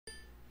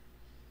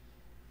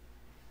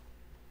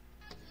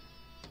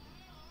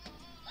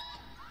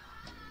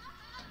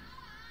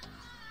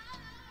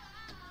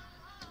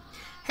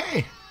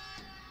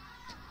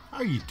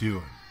How you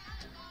doing?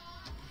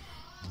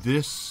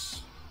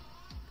 This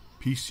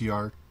piece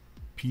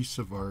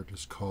of art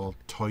is called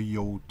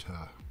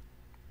Toyota.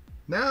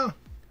 Now,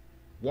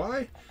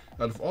 why?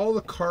 Out of all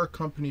the car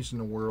companies in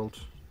the world,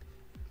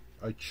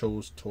 I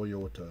chose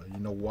Toyota. You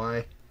know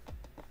why?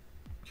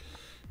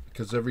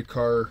 Because every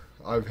car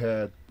I've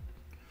had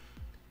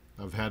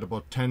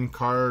about 10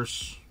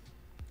 cars.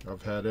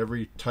 I've had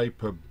every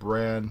type of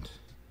brand,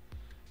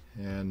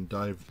 and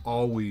I've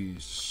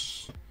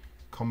always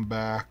come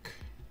back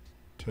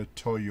to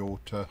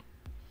Toyota.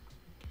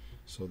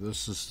 So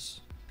this is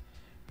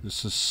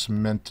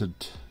cemented.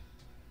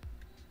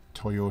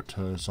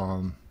 Toyota is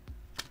on.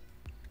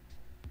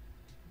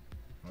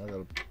 I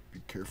gotta be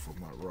careful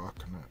not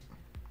rocking it.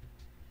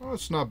 Oh,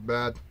 it's not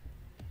bad.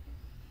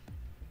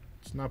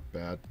 It's not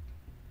bad.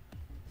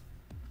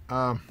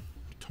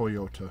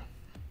 Toyota.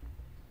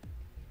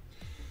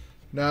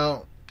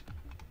 Now,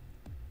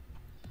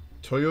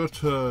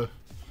 Toyota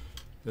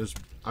is.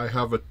 I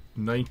have a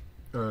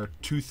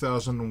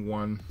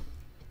 2001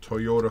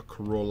 Toyota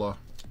Corolla.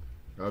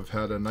 I've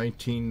had a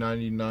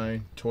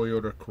 1999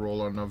 Toyota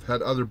Corolla, and I've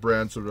had other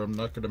brands, but I'm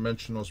not going to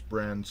mention those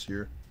brands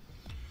here.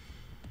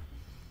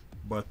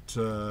 But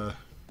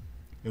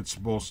it's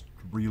the most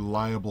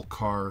reliable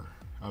car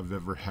I've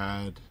ever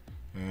had,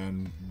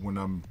 and when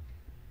I'm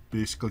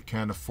basically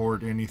can't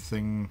afford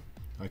anything,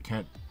 I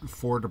can't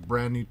afford a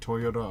brand new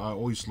Toyota, I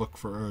always look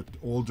for an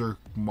older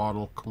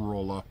model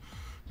Corolla,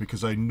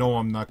 because I know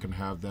I'm not going to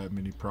have that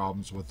many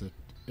problems with it.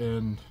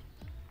 And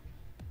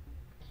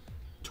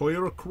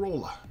Toyota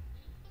Corolla.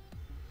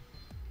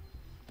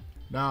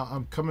 Now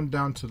I'm coming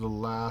down to the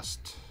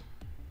last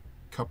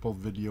couple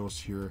videos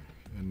here,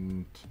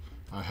 and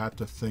I had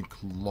to think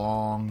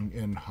long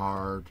and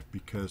hard,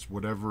 because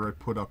whatever I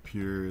put up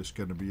here is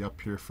going to be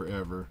up here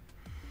forever.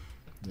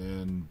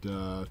 And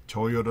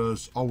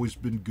Toyota's always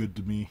been good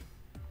to me.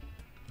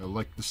 I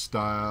like the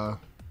style.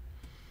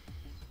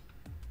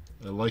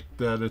 I like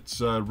that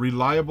it's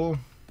reliable.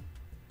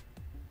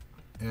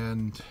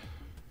 And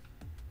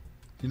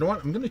you know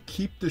what? I'm going to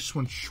keep this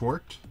one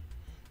short,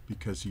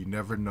 because you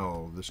never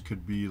know. This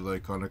could be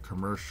like on a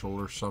commercial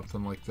or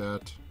something like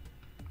that.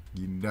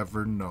 You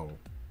never know.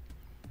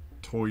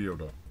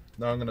 Toyota.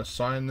 Now I'm going to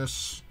sign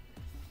this.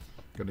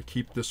 I'm going to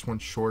keep this one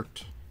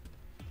short,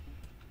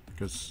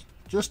 because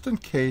just in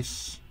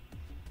case.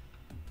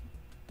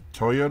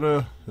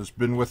 Toyota has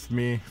been with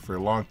me for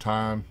a long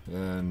time,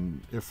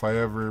 and if I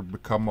ever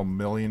become a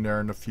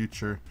millionaire in the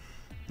future,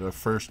 the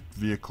first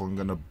vehicle I'm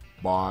going to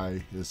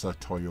buy is a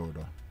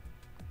Toyota.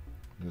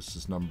 This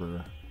is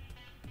number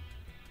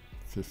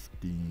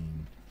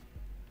 15.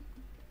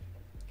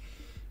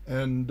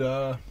 And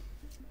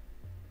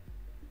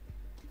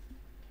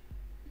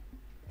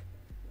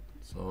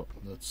so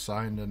that's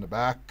signed in the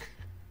back.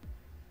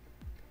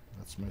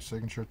 That's my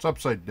signature. It's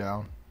upside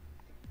down.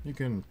 You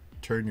can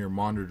turn your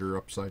monitor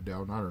upside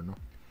down. I don't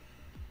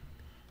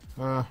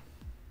know.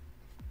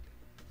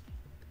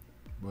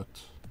 But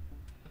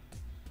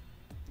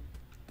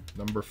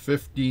number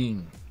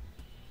 15.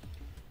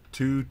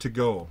 2 to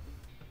go.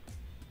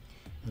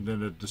 And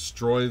then to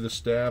destroy the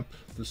stamp.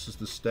 This is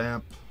the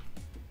stamp.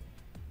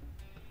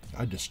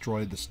 I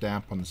destroyed the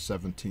stamp on the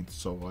 17th,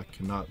 so I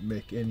cannot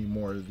make any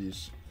more of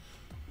these.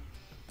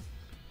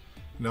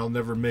 And I'll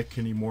never make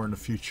any more in the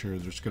future.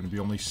 There's going to be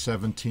only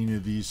 17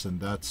 of these, and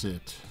that's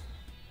it.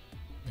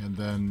 And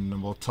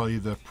then we'll tell you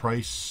the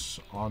price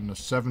on the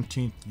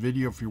 17th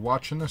video if you're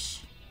watching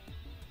this.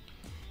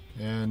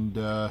 And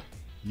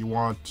you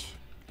want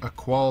a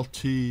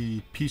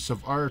quality piece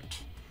of art,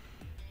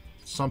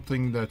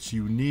 something that's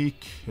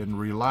unique and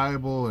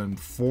reliable and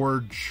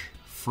forge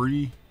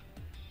free,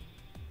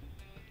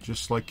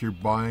 just like you're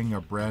buying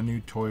a brand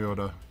new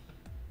Toyota.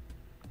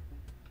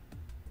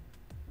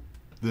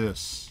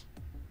 This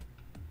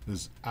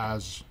is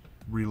as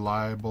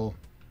reliable,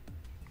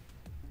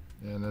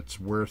 and it's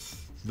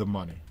worth the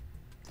money.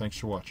 Thanks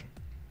for watching.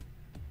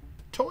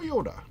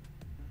 Toyota.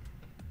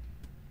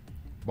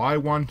 Buy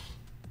one,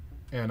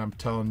 and I'm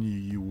telling you,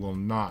 you will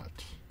not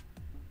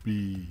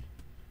be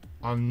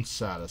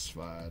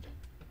unsatisfied.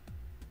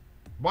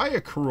 Buy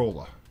a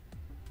Corolla.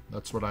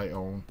 That's what I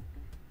own.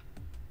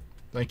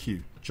 Thank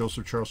you,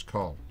 Joseph Charles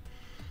Colin.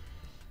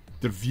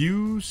 The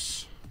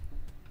views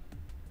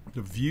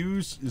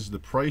is the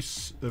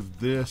price of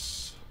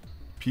this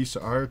piece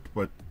of art,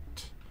 but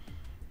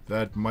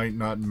that might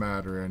not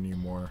matter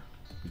anymore,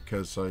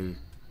 because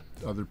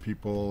other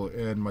people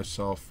and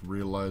myself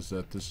realize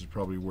that this is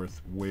probably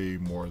worth way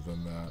more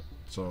than that.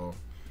 So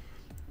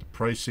the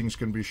pricing's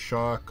going to be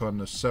shock on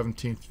the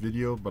 17th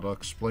video, but I'll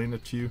explain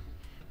it to you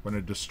when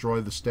I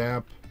destroy the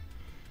stamp.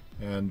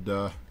 And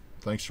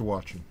thanks for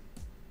watching.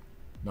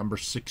 Number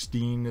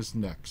 16 is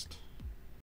next.